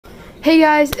Hey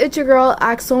guys, it's your girl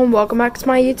Axel and welcome back to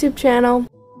my YouTube channel.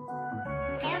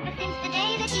 Ever since the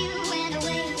day that you went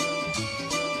away,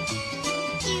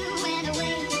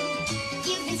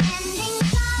 you've been sending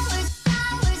flowers,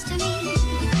 flowers to me,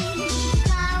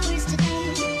 flowers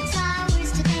today,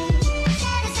 flowers today.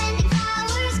 Instead of sending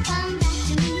flowers, come back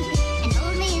to me and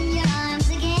hold me in your arms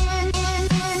again.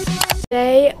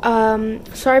 Today,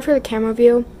 sorry for the camera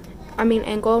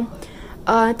angle.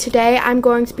 Today I'm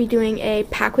going to be doing a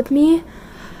pack with me.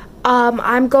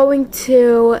 I'm going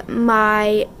to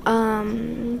my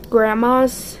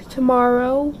grandma's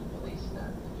tomorrow,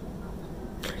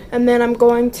 and then I'm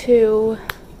going to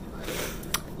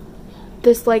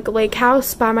this lake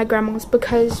house by my grandma's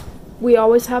because we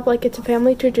always have it's a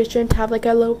family tradition to have a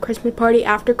little Christmas party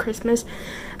after Christmas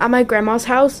at my grandma's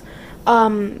house.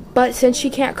 But since she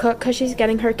can't cook because she's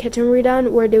getting her kitchen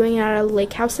redone, we're doing it at a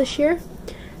lake house this year.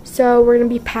 So we're gonna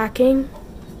be packing.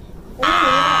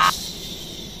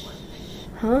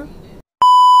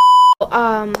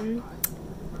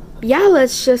 Yeah,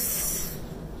 let's just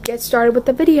get started with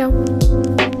the video.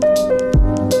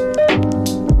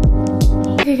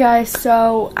 Okay guys,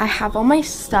 so I have all my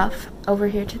stuff over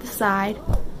here to the side.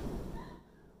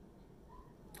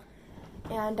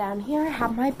 And down here I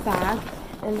have my bag.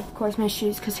 And of course my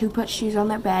shoes, because who puts shoes on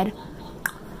their bed?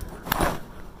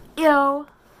 Ew.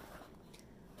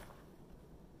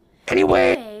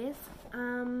 Anyways,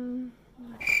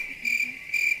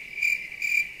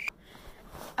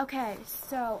 okay,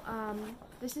 so,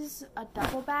 this is a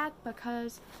duffel bag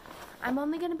because I'm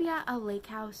only going to be at the lake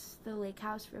house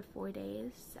for 4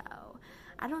 days, so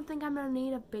I don't think I'm going to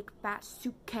need a big fat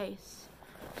suitcase.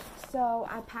 So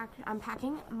I'm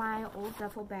packing my old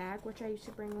duffel bag, which I used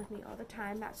to bring with me all the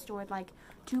time, that stored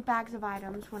 2 bags of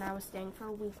items when I was staying for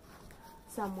a week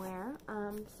somewhere.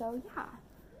 So yeah.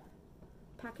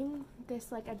 Packing this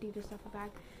Adidas duffel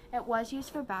bag. It was used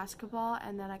for basketball,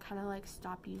 and then I kind of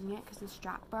stopped using it because the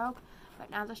strap broke, but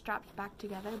now the strap's back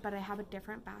together, but I have a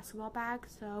different basketball bag,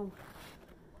 so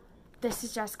this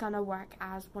is just gonna work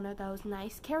as one of those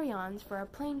nice carry-ons for a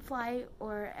plane flight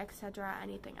or etc.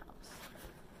 anything else.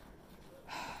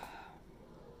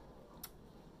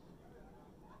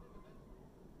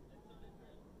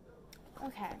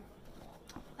 Okay,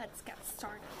 let's get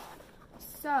started.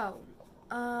 So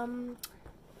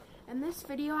in this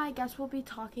video, I guess we'll be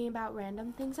talking about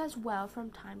random things as well from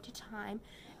time to time.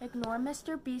 Ignore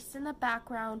Mr. Beast in the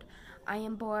background. I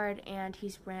am bored and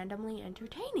he's randomly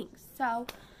entertaining. So,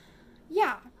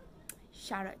 yeah.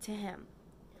 Shout out to him.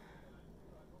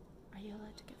 Are you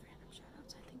allowed to give random shout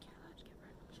outs? I think you're allowed to give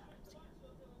random shout outs,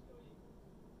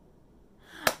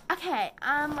 yeah. Okay,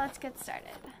 let's get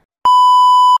started.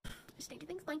 Stranger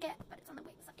Things blanket, but it's on the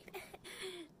website.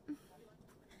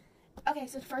 Okay,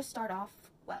 so to first start off,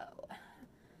 whoa.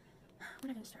 We're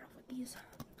not gonna start off with these.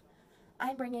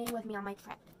 I'm bringing with me on my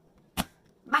trip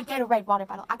my Gatorade water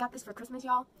bottle. I got this for Christmas,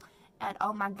 y'all, and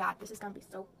oh my god, this is gonna be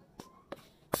so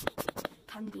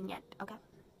convenient. Okay.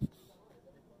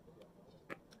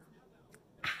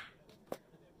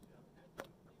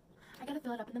 I gotta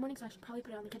fill it up in the morning, so I should probably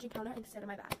put it on the kitchen counter instead of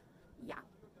my bag. Yeah.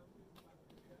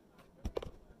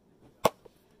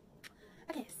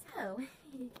 Okay, so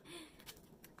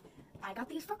I got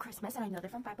these for Christmas, and I know they're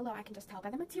from Five Below. I can just tell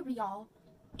by the material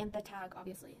and the tag,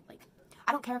 obviously.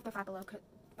 I don't care if they're from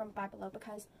Five Below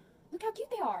because look how cute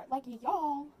they are.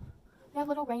 Y'all, they have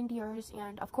little reindeers,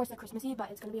 and of course they're Christmassy, but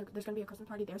there's gonna be a Christmas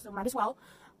party there, so might as well.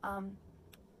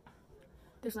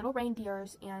 There's little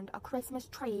reindeers and a Christmas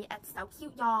tree. It's so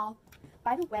cute, y'all.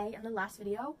 By the way, in the last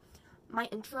video, my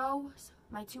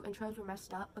two intros were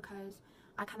messed up because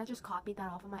I kind of just copied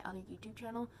that off of my other YouTube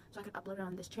channel so I could upload it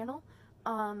on this channel.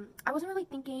 I wasn't really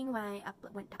thinking when I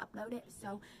went to upload it,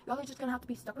 so y'all are just gonna have to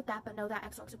be stuck with that, but know that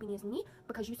XOXOPini is me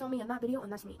because you saw me in that video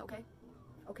and that's me, okay?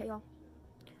 Okay, y'all?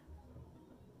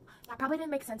 That probably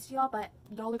didn't make sense to y'all, but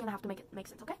y'all are gonna have to make it make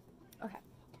sense, okay? Okay.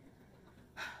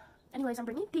 Anyways, I'm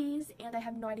bringing these, and I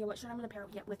have no idea what shirt I'm gonna pair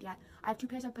it with yet. I have 2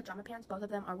 pairs of pajama pants, both of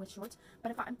them are with shorts,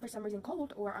 but if I'm for some reason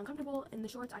cold or uncomfortable in the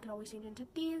shorts, I can always change into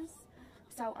these.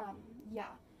 So, yeah.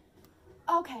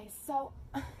 Okay, so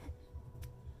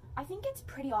I think it's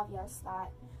pretty obvious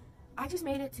that I just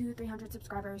made it to 300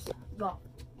 subscribers. Y'all,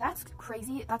 that's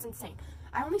crazy. That's insane.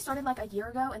 I only started a year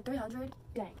ago, and 300,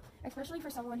 dang. Especially for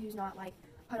someone who's not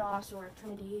Pados or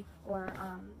Trinity or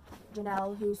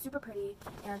Janelle, who's super pretty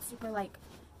and super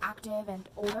active and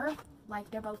older.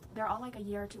 They're all a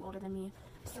year or 2 older than me.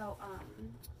 So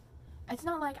it's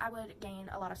not like I would gain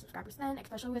a lot of subscribers then,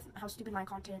 especially with how stupid my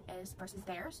content is versus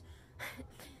theirs.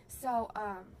 So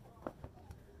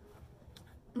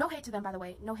no hate to them, by the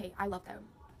way. No hate. I love them.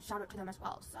 Shout out to them as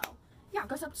well. So, yeah,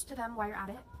 go subs to them while you're at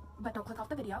it. but don't click off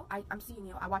the video. I'm seeing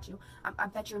you. I watch you. I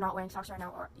bet you're not wearing socks right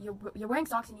now, or you're wearing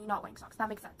socks and you're not wearing socks. That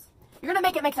makes sense. You're gonna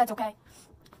make it make sense, okay?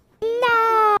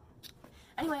 No.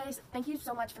 Anyways, thank you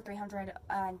so much for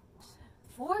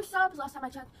 304 subs last time I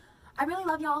checked. I really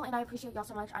love y'all and I appreciate y'all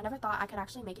so much. I never thought I could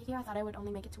actually make it here. I thought I would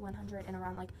only make it to 100 in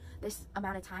around like this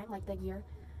amount of time, like the year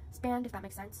span, if that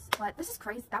makes sense. But this is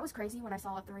crazy. That was crazy when I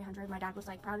saw 300. My dad was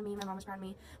like proud of me. My mom was proud of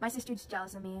me. My sister's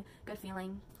jealous of me. Good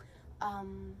feeling. What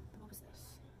was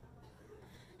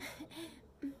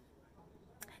this?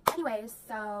 Anyways,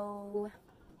 so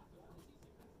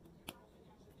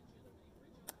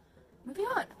moving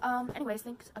on. Anyways,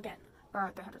 thanks again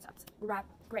for 300 subs.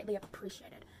 Greatly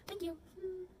appreciated. Thank you.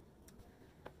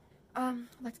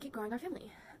 Let's keep growing our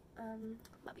family.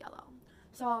 Love y'all all.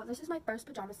 So this is my first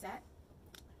pajama set.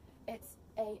 It's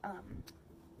a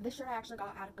this shirt I actually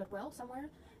got out of Goodwill somewhere,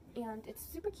 and it's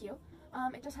super cute.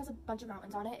 It just has a bunch of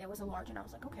mountains on it. It was a large, and I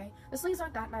was like, okay. The sleeves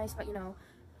aren't that nice, but you know,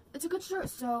 it's a good shirt.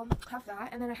 So have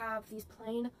that, and then I have these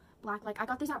plain black. Like I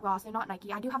got these at Ross. They're not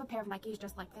Nike. I do have a pair of Nikes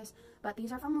just like this, but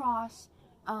these are from Ross.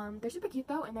 They're super cute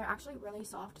though, and they're actually really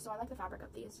soft. So I like the fabric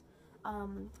of these.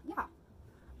 Yeah.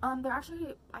 They're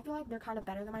actually, I feel like they're kind of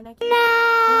better than my Nikes.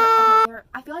 No!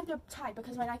 I feel like they're tied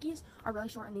because my Nikes are really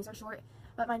short and these are short.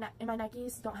 But my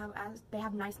Nikes don't have they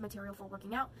have nice material for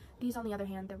working out. These, on the other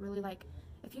hand, they're really like,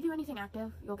 if you do anything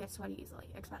active, you'll get sweaty easily,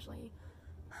 especially.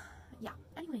 Yeah,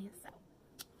 anyways, so,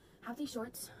 have these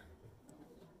shorts.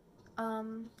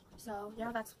 So,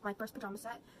 yeah, that's my first pajama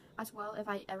set. As well, if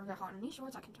I ever get hot in these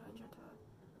shorts, I can change into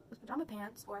those pajama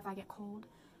pants. Or if I get cold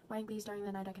wearing these during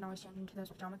the night, I can always change into those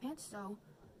pajama pants. So,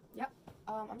 yep.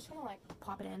 I'm just gonna like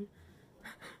pop it in.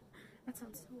 That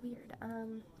sounds so weird.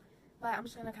 But I'm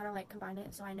just gonna kind of like combine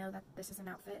it so I know that this is an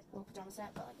outfit, little pajama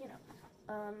set. But like, you know.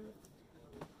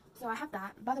 So I have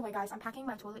that. By the way, guys, I'm packing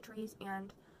my toiletries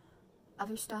and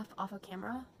other stuff off of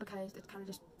camera because it's kind of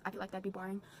just, I feel like that'd be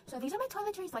boring. So these are my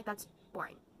toiletries. Like, that's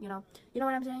boring. You know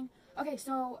what I'm saying? Okay,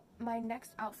 so my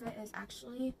next outfit is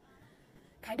actually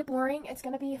kind of boring. It's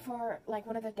gonna be for like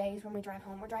one of the days when we drive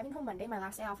home. We're driving home Monday, my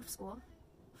last day off of school.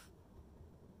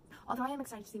 Although I am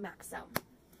excited to see Max, so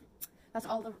that's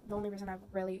all the only reason I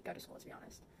really go to school, to be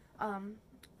honest.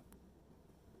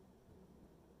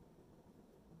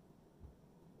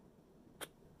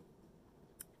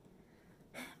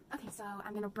 Okay, so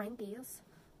I'm gonna bring these.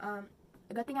 A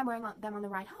good thing I'm wearing them on the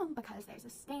ride home because there's a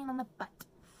stain on the butt.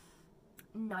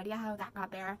 No idea how that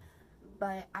got there,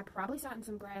 but I probably sat in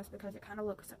some grass because it kind of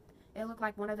looked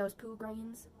like one of those poo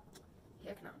grains.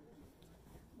 Heck no.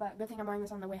 But good thing I'm wearing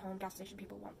this on the way home. Gas station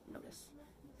people won't notice.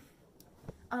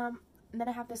 And then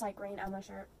I have this like green Elmo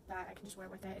shirt that I can just wear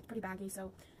with it. It's pretty baggy,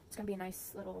 so it's gonna be a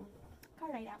nice little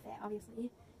car ride outfit,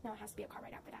 obviously. No, it has to be a car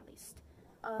ride outfit at least.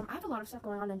 I have a lot of stuff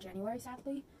going on in January,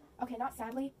 sadly. Okay, not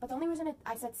sadly, but the only reason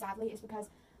I said sadly is because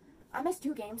I missed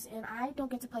 2 games, and I don't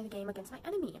get to play the game against my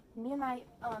enemy. Me and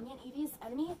Evie's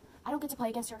enemy, I don't get to play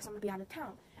against her because I'm going to be out of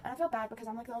town. And I feel bad because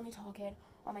I'm like the only tall kid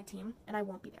on my team, and I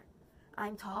won't be there.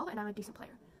 I'm tall, and I'm a decent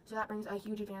player. So that brings a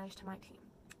huge advantage to my team.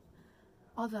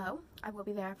 Although, I will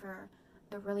be there for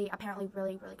the apparently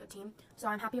really good team. So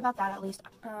I'm happy about that, at least.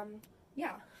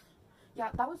 Yeah. Yeah,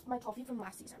 that was my trophy from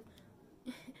last season.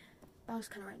 That was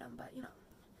kind of random, but, you know.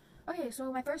 Okay,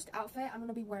 so my first outfit I'm going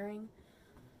to be wearing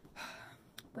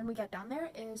when we get down there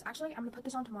is, actually, I'm going to put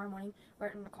this on tomorrow morning, wear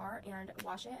it in the car, and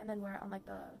wash it, and then wear it on, like,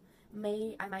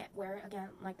 I might wear it again,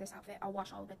 like this outfit. I'll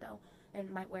wash all of it, though,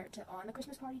 and might wear it on the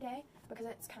Christmas party day, because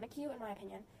it's kind of cute, in my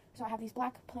opinion. So I have these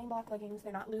plain black leggings.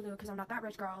 They're not Lulu, because I'm not that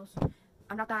rich, girls.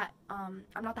 I'm not that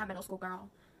middle school girl.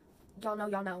 Y'all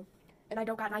know. And I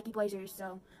don't got Nike Blazers,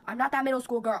 so I'm not that middle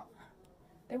school girl.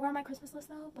 They were on my Christmas list,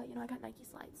 though, but, you know, I got Nike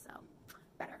slides, so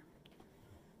better.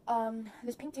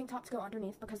 This pink tank top to go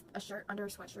underneath because a shirt under a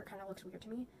sweatshirt kind of looks weird to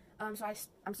me. So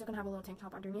I'm still going to have a little tank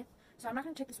top underneath. So I'm not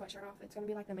going to take the sweatshirt off. It's going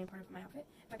to be like the main part of my outfit.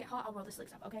 If I get hot, I'll roll the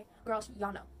sleeves up, okay? Girls,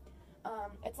 y'all know.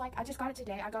 It's like, I just got it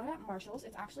today. I got it at Marshall's.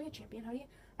 It's actually a Champion hoodie.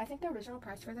 I think the original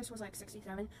price for this was like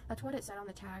 $67. That's what it said on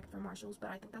the tag for Marshall's, but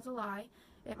I think that's a lie.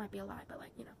 It might be a lie, but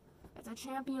like, you know. It's a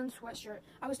Champion sweatshirt.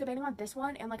 I was debating on this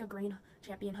one and like a green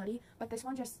Champion hoodie, but this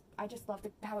one I just loved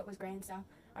how it was gray and stuff.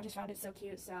 I just found it so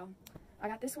cute, so I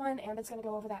got this one, and it's gonna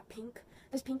go over that pink.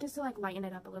 This pink is to like lighten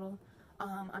it up a little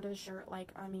under the shirt.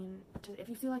 Like, I mean, if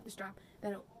you feel like the strap,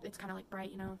 then it's kind of like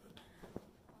bright, you know,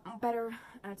 better,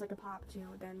 and it's like a pop too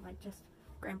than like just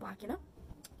gray and black, you know.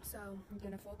 So I'm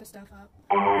gonna fold the stuff up.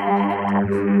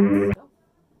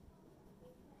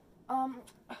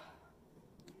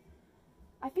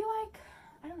 I feel like,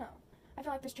 I don't know. I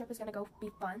feel like this trip is gonna be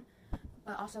fun.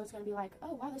 but also it's going to be like,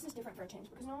 oh, wow, this is different for a change,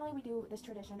 because normally we do this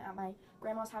tradition at my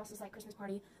grandma's house, is like Christmas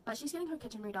party, but she's getting her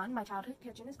kitchen redone. My childhood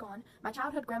kitchen is gone. My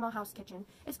childhood grandma house kitchen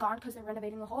is gone because they're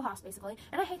renovating the whole house, basically,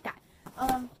 and I hate that.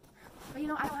 But, you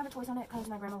know, I don't have a choice on it because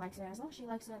my grandma likes it. As long as she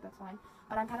likes it, that's fine.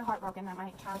 But I'm kind of heartbroken that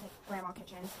my childhood grandma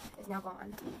kitchen is now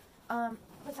gone.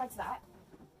 Besides that,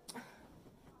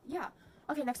 yeah.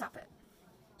 Okay, next outfit.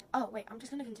 Oh, wait, I'm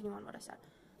just going to continue on what I said.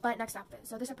 But next outfit.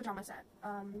 So this is a pajama set.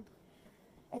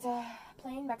 It's a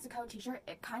plain Mexico t-shirt.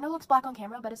 It kind of looks black on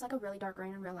camera, but it's like a really dark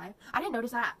green in real life. I didn't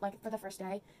notice that, like, for the first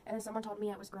day. And then someone told me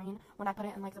it was green when I put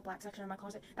it in, like, the black section of my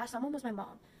closet. That someone was my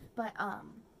mom. But,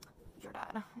 your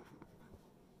dad.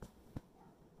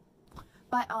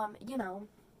 But, you know,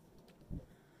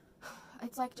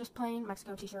 it's like just plain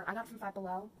Mexico t-shirt. I got it from Five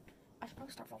Below. I should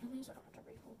probably start folding these so I don't have to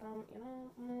refold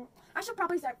them, you know. I should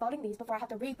probably start folding these before I have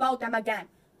to refold them again.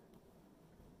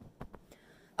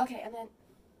 Okay,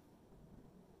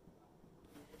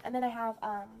 and then I have,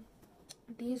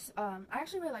 these, I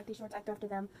actually really like these shorts. I thrifted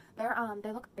them.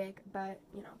 They look big, but,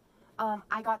 you know,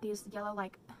 I got these yellow,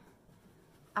 like,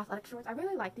 athletic shorts. I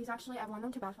really like these, actually. I've worn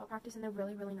them to basketball practice, and they're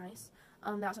really, really nice.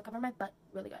 They also cover my butt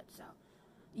really good, so,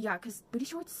 yeah, because booty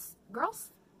shorts, girls,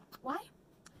 why?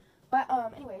 But,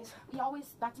 anyways,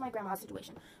 back to my grandma's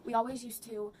situation. We always used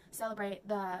to celebrate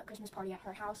the Christmas party at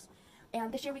her house,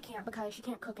 and this year we can't because she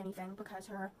can't cook anything because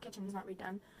her kitchen is not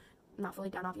redone. Not fully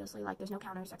done, obviously, like, there's no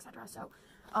counters, etc. So,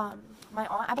 my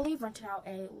aunt, I believe, rented out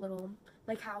a little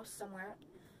lake house somewhere,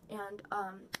 and,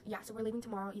 yeah, so we're leaving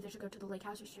tomorrow, either to go to the lake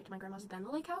house or straight to my grandma's, then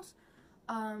the lake house.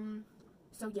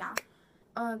 So, yeah.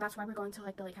 That's why we're going to,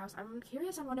 like, the lake house. I'm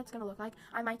curious on what it's gonna look like.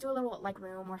 I might do a little, like,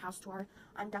 room or house tour.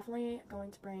 I'm definitely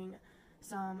going to bring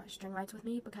some string lights with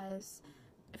me because,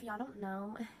 if y'all don't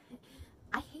know,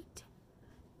 I hate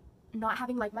not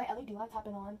having, like, my LED lights have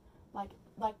been on.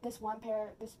 Like this one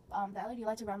pair, the LED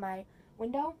lights around my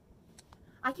window,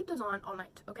 I keep those on all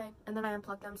night, okay? And then I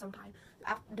unplug them sometime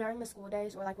during the school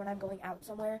days, or, like, when I'm going out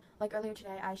somewhere. Like, earlier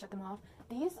today, I shut them off.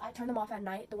 These, I turn them off at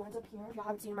night. The ones up here, if y'all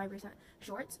haven't seen my recent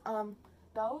shorts,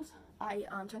 those, I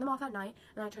turn them off at night,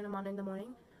 and I turn them on in the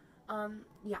morning.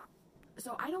 Yeah.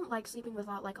 So I don't like sleeping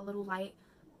without, like, a little light.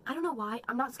 I don't know why.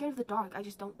 I'm not scared of the dark. I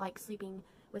just don't like sleeping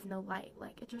with no light.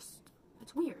 Like, it's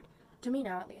weird. To me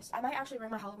now, at least. I might actually bring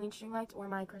my Halloween string lights or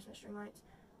my Christmas string lights.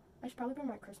 I should probably bring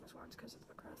my Christmas ones because it's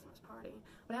the Christmas party.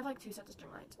 But I have, like, 2 sets of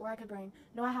string lights. Or I could bring,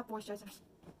 no, I have 4 sets of,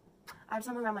 I have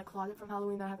some around my closet from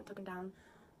Halloween that I haven't taken down.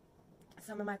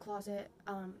 Some of my closet,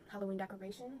 Halloween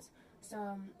decorations.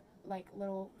 Some, like,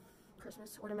 little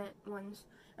Christmas ornament ones.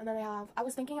 And then I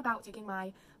was thinking about taking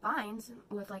my vines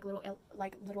with, like,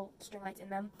 little string lights in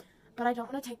them. But I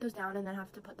don't want to take those down and then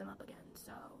have to put them up again.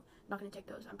 So, I'm not going to take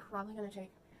those. I'm probably going to take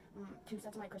 2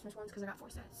 sets of my Christmas ones because I got 4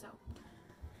 sets. So,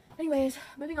 anyways,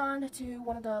 moving on to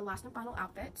one of the last and final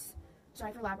outfits.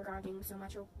 Sorry for laborating so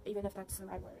much, or even if that's the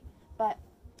right word. But,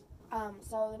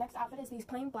 so the next outfit is these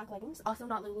plain black leggings. Also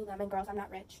not Lululemon, girls, I'm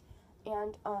not rich.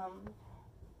 And,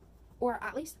 or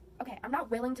at least, okay, I'm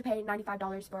not willing to pay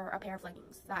 $95 for a pair of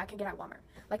leggings that I can get at Walmart.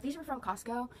 Like, these are from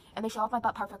Costco, and they show off my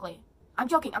butt perfectly. I'm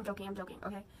joking,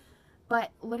 okay?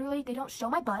 But, literally, they don't show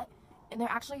my butt, and they're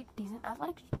actually decent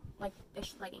athletic, like,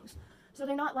 ish leggings. So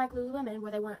they're not like Lululemon,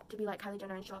 where they want to be like Kylie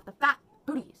Jenner and show off the fat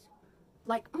booties.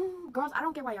 Like, girls, I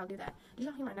don't get why y'all do that. Did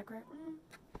y'all hear my neck right?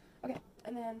 Okay,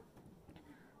 and then,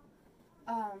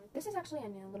 this is actually a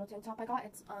new little tank top I got.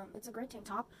 It's a great tank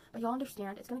top, but y'all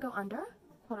understand, it's gonna go under.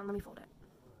 Hold on, let me fold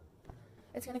it.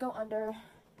 It's gonna go under.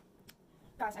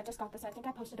 Guys, I just got this. I think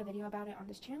I posted a video about it on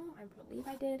this channel. I believe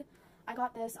I did. I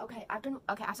got this. Okay,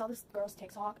 I saw this girl's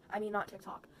TikTok. I mean, not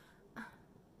TikTok.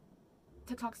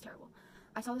 TikTok's terrible.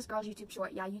 I saw this girl's YouTube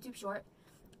short. Yeah, YouTube short.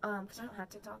 Because I don't have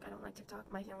TikTok. I don't like TikTok.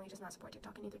 My family does not support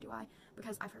TikTok, and neither do I.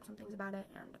 Because I've heard some things about it,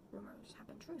 and rumors have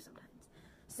been true sometimes.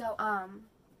 So,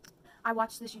 I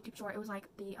watched this YouTube short. It was like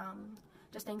the,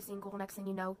 just staying single, next thing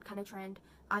you know, kind of trend.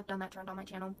 I've done that trend on my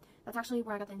channel. That's actually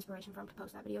where I got the inspiration from to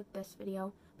post that video, this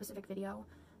video, specific video.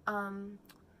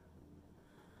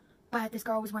 But this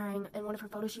girl was wearing, in one of her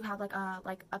photos, she had like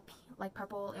a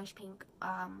purple-ish pink,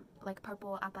 like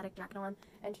purple athletic jacket on.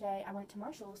 And today I went to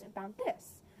Marshall's and found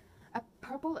this, a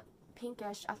purple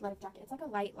pinkish athletic jacket. It's like a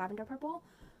light lavender purple.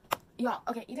 Y'all,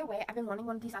 okay, either way, I've been wanting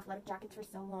one of these athletic jackets for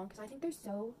so long because I think they're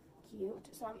so cute.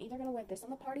 So I'm either gonna wear this on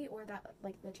the party or that,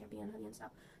 like, the Champion hoodie and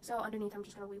stuff. So underneath, I'm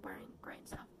just gonna be wearing gray and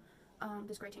stuff.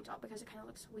 This gray tank top because it kind of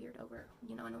looks weird over,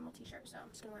 you know, a normal t-shirt. So I'm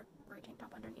just gonna wear a gray tank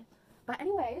top underneath. But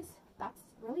anyways, that's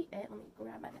really it. Let me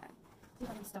grab my bag. See if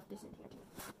I can stuff this in here too.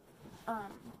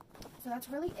 So that's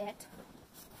really it.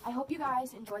 I hope you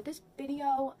guys enjoyed this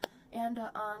video, and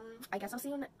I guess I'll see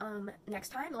you next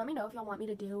time. Let me know if y'all want me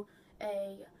to do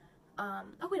a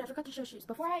Oh wait, I forgot to show shoes.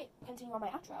 Before I continue on my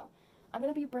outro, I'm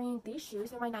going to be bringing these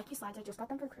shoes. They're my Nike slides. I just got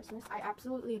them for Christmas. I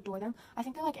absolutely adore them. I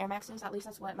think they're like Air Maxes. At least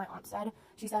that's what my aunt said.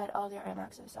 She said, oh, they're Air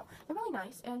Maxes. So they're really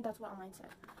nice, and that's what online said.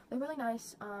 They're really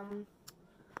nice. So I'm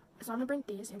going to bring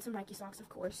these and some Nike socks, of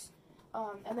course.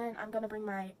 And then I'm going to bring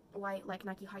my white, like,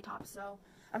 Nike high tops. So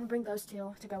I'm going to bring those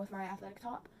two to go with my athletic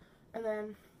top. And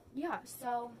then, yeah,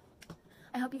 so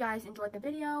I hope you guys enjoyed the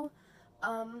video.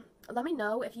 Let me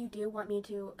know if you do want me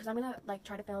to, because I'm gonna like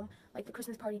try to film like the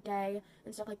Christmas party day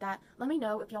and stuff like that. Let me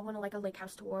know if y'all want to like a lake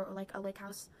house tour or like a lake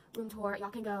house room tour. Y'all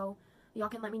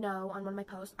can let me know on one of my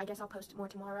posts. I guess I'll post more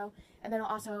tomorrow, and then I'll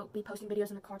also be posting videos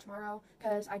in the car tomorrow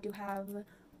because I do have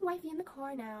Wi-Fi in the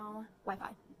car now.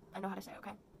 Wi-Fi, I know how to say it,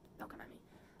 okay? Don't come at me.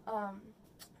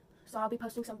 So I'll be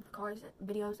posting some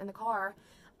videos in the car.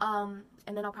 And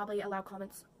then I'll probably allow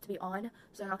comments to be on,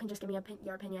 so y'all can just give me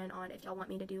your opinion on if y'all want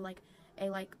me to do like a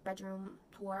bedroom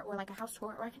tour or like a house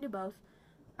tour, or I can do both.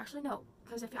 Actually no,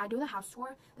 because if I do the house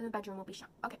tour, then the bedroom will be shown.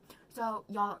 Okay, so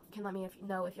y'all can let me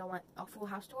know if y'all want a full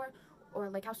house tour or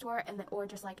lake house tour, and then or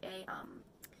just like a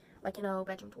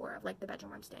bedroom tour of like the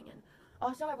bedroom I'm staying in.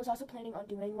 Also, I was also planning on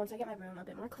doing, once I get my room a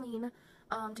bit more clean,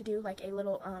 to do like a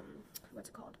little what's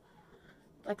it called?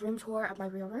 Like room tour of my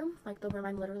real room, like the room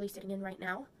I'm literally sitting in right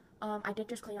now. I did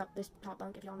just clean up this top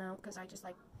bunk, if y'all know, because I just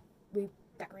like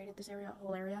redecorated this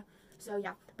whole area. So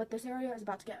yeah, but this area is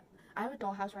about to get, I have a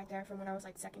dollhouse right there from when I was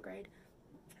like 2nd grade.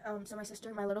 So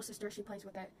my little sister, she plays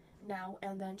with it now,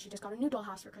 and then she just got a new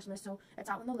dollhouse for Christmas, so it's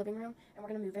out in the living room, and we're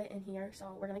gonna move it in here.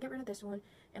 So we're gonna get rid of this one,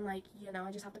 and like, you know,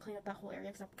 I just have to clean up that whole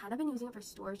area because I've kind of been using it for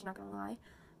storage, not gonna lie.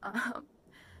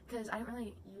 Because I don't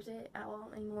really use it at all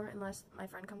anymore unless my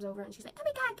friend comes over and she's like, oh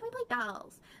my god, can we play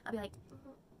dolls? I'll be like,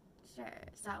 sure.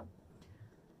 So,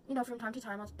 you know, from time to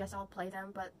time, I guess I'll play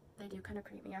them, but they do kind of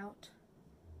creep me out.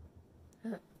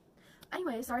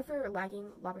 Anyway, sorry for lagging,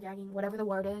 lobbergagging, whatever the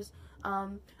word is. I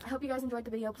hope you guys enjoyed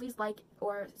the video. Please like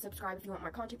or subscribe if you want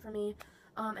more content from me.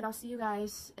 And I'll see you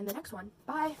guys in the next one.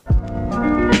 Bye!